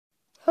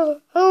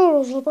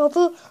Hello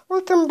everybody,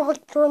 welcome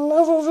back to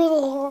another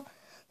video.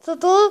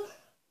 Today,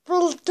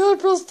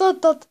 Gabriel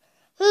said that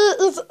he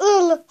is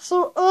ill,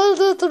 so I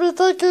need to be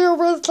taking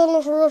away his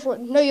channel forever.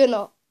 No, you're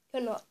not.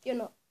 You're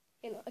not,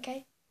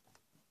 okay?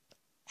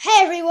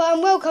 Hey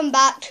everyone, welcome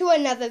back to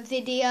another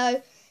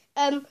video.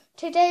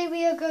 Today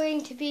we are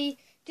going to be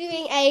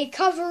doing a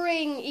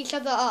covering each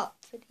other up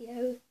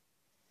video.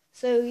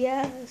 So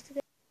yeah, let's do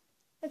it.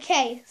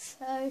 Okay,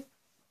 so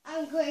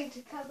I'm going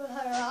to cover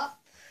her up.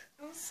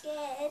 I'm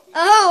scared.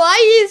 Oh, are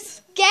you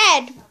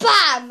scared?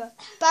 Bam!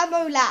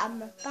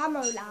 Bam-o-lam.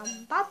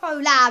 Bam-o-lam.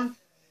 Bam-o-lam.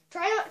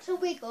 Try not to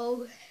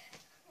wiggle.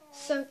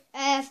 So,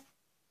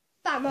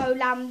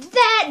 bam-o-lam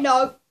there.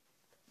 No.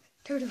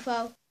 Total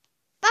fail.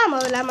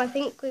 Bam-o-lam, I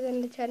think we're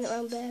going to turn it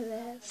around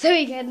there. So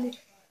we can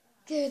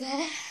do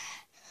there.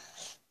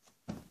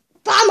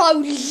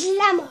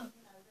 Bam-o-lam.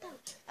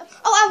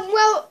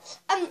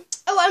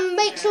 And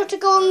make sure to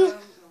go on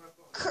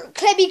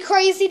Clemy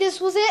Crazy,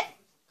 this was it?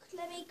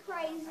 Clemy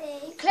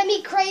Crazy.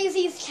 Clemy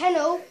Crazy's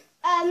channel,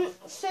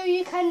 so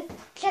you can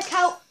check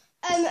out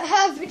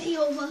her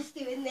video of us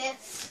doing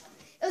this.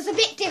 It was a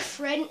bit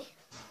different,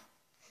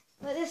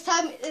 but this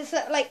time it's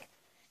like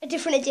a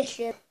different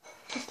edition.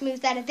 Just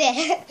move that a bit.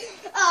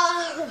 Subscribe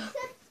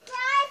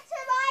to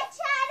my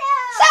channel.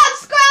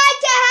 Subscribe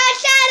to her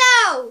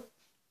channel.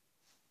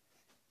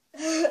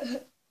 And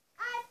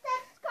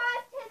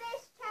subscribe to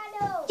this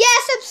channel. Yeah,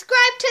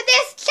 subscribe to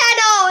this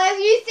channel if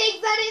you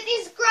think that it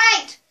is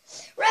great.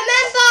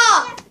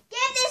 Remember,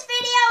 give this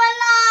video a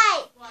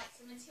like. Right,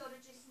 so Matilda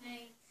just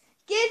needs...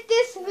 give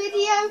this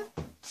video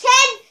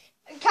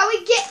 10. Can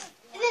we get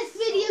this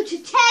video to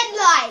 10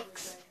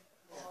 likes?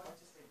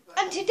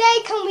 And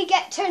today, can we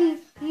get to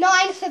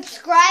 9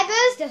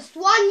 subscribers? Just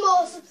one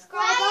more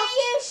subscriber. Why are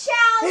you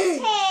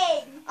shouting?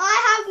 I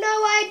have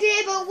no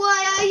idea, but why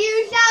are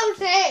you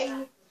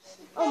shouting?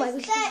 Oh my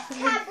gosh. That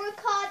camera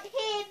can't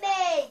hear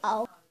me.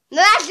 Oh.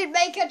 That should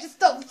make her to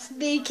stop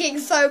speaking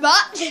so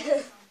much.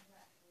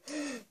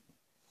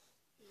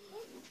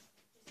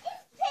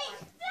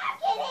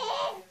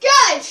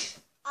 Good!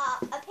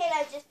 A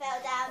pillow just fell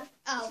down.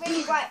 Oh. It's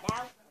really bright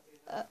now.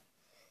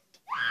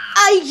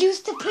 I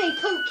used to play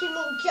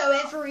Pokemon Go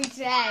every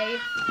day.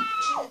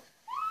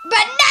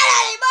 But not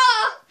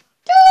anymore!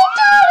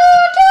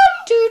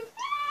 Toot.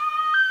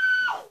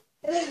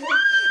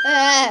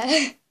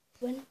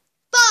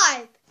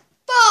 5,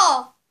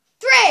 4,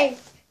 3,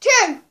 2,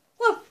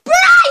 1,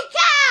 break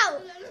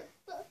out!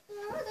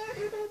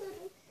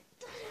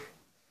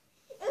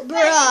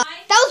 Bruh,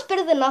 that was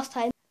better than last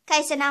time.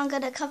 Okay, so now I'm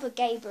going to cover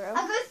Gabriel.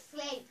 I go to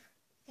sleep.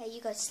 Okay,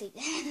 you go to sleep.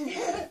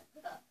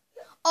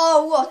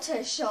 Oh, what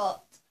a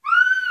shot.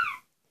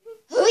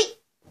 Hui!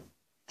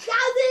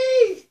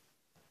 Daddy!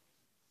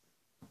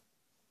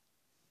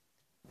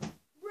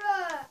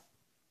 Bruh.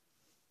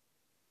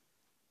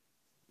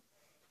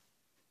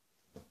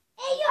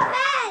 In your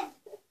head!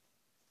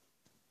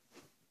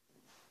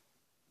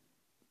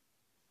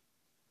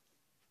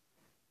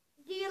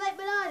 Do you like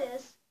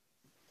bananas?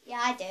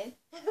 Yeah, I do.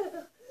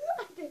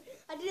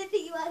 I didn't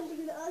think you were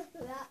going to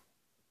answer that.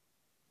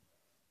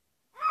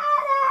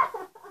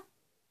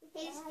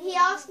 He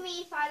asked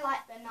me if I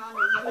like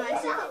bananas, and I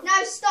said,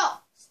 no,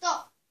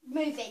 stop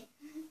moving.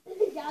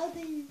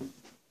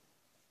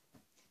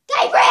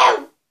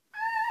 Gabriel!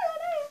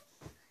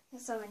 You're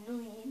so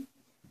annoying.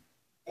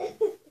 Do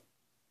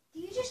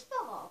you just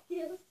fall?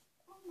 Yes.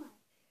 Oh my.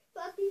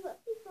 Papi.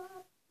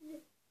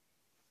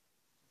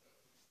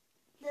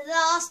 The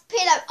last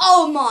pillow.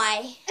 Oh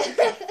my.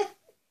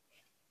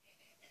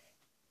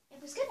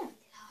 It was going to be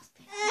the last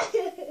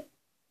pillow.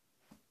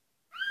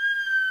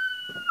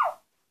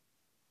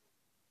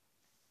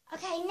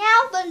 Okay, now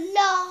the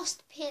last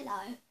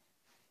pillow.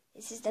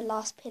 This is the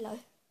last pillow.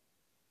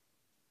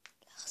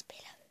 Last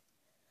pillow.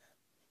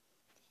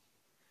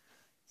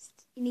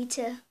 You need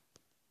to... Can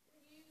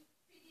you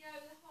video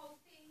the whole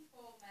thing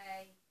for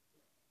me?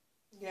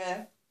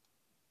 Yeah.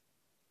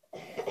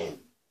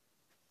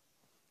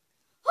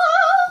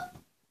 Oh!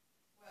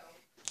 Well,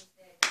 because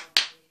they're going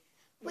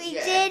We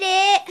did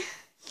it.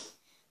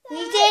 We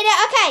did it.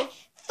 Okay.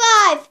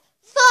 5,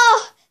 4,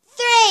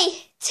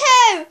 3,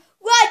 2,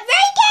 1.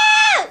 Break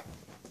out!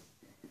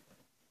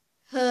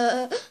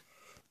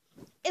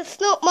 It's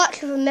not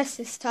much of a mess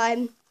this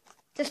time.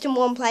 Just in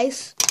one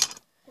place.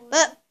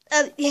 But,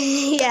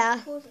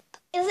 yeah.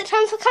 Is it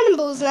time for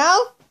cannonballs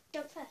now?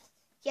 Jump first.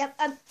 Yep.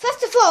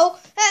 First of all,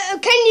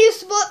 can you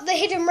spot the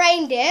hidden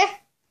reindeer?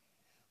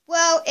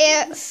 Well,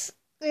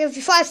 we have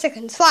 5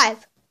 seconds.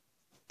 5,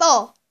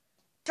 4,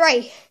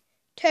 3,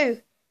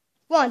 2,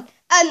 1.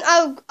 And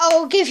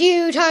I'll give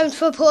you time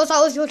for pause.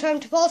 That was your time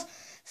to pause.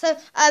 So,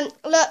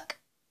 look,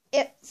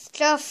 it's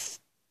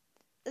just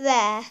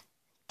there.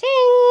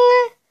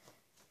 Ding!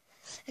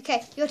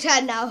 Okay, your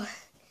turn now.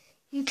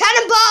 You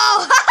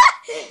cannonball!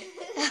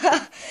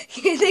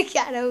 The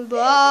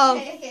cannonball.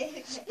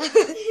 Okay.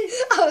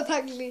 I was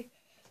actually...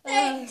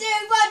 3, 2,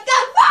 1,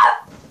 go!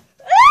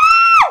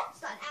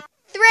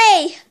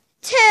 3,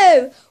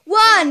 2,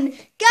 1,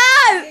 go!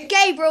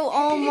 Gabriel,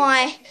 oh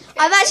my.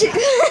 I've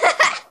actually...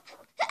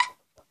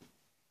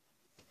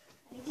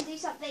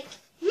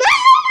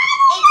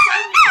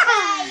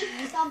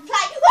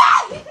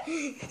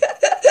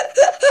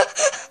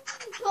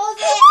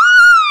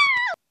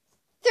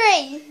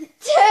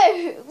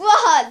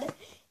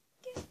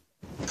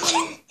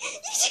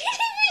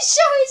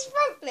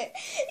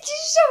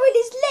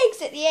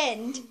 twist at the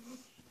end.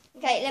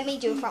 Okay, let me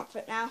do a front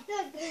flip now.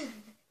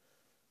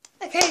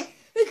 Okay,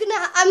 we're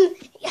gonna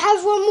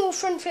have one more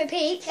front flip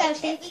each.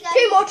 Okay,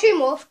 Two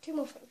more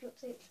front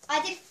flips each.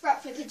 I did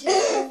front flip into the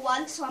full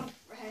one, so I'm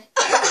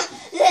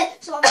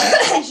professional.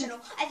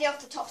 I did off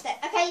the top step.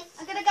 Okay,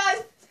 I'm gonna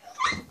go.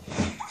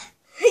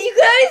 You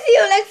can only see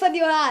your legs on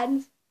your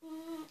hands.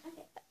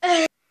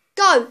 Okay.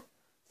 Go.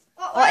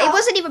 Oh, it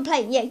wasn't even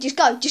playing. Yeah, just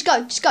go.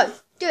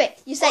 Do it.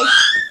 You're safe.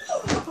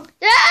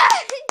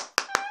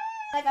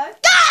 I go.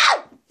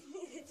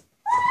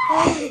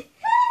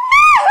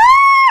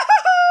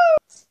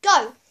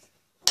 Go.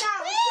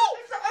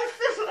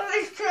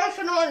 It's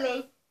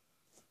personally.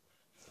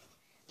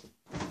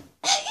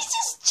 You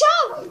just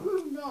jump.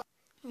 Let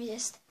me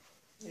just.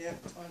 Yeah,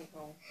 tiny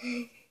hole.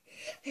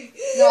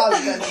 No,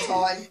 it's better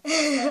time.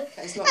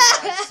 It's not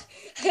nice.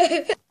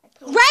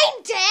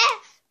 Reindeer,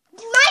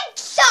 make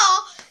sure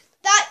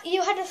That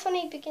you had a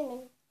funny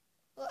beginning.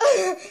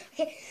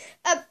 Okay.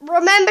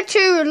 Remember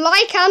to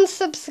like and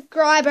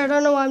subscribe. I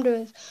don't know what I'm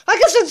doing.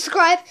 Like and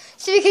subscribe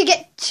so we can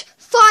get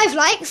 5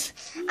 likes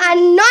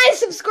and 9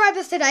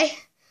 subscribers today.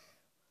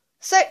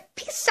 So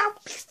peace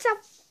out. Can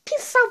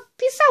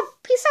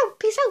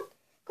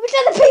we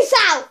tell the peace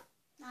out?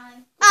 No.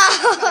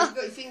 You've got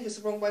your fingers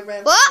the wrong way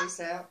round. What? Peace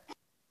out.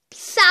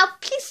 Peace out.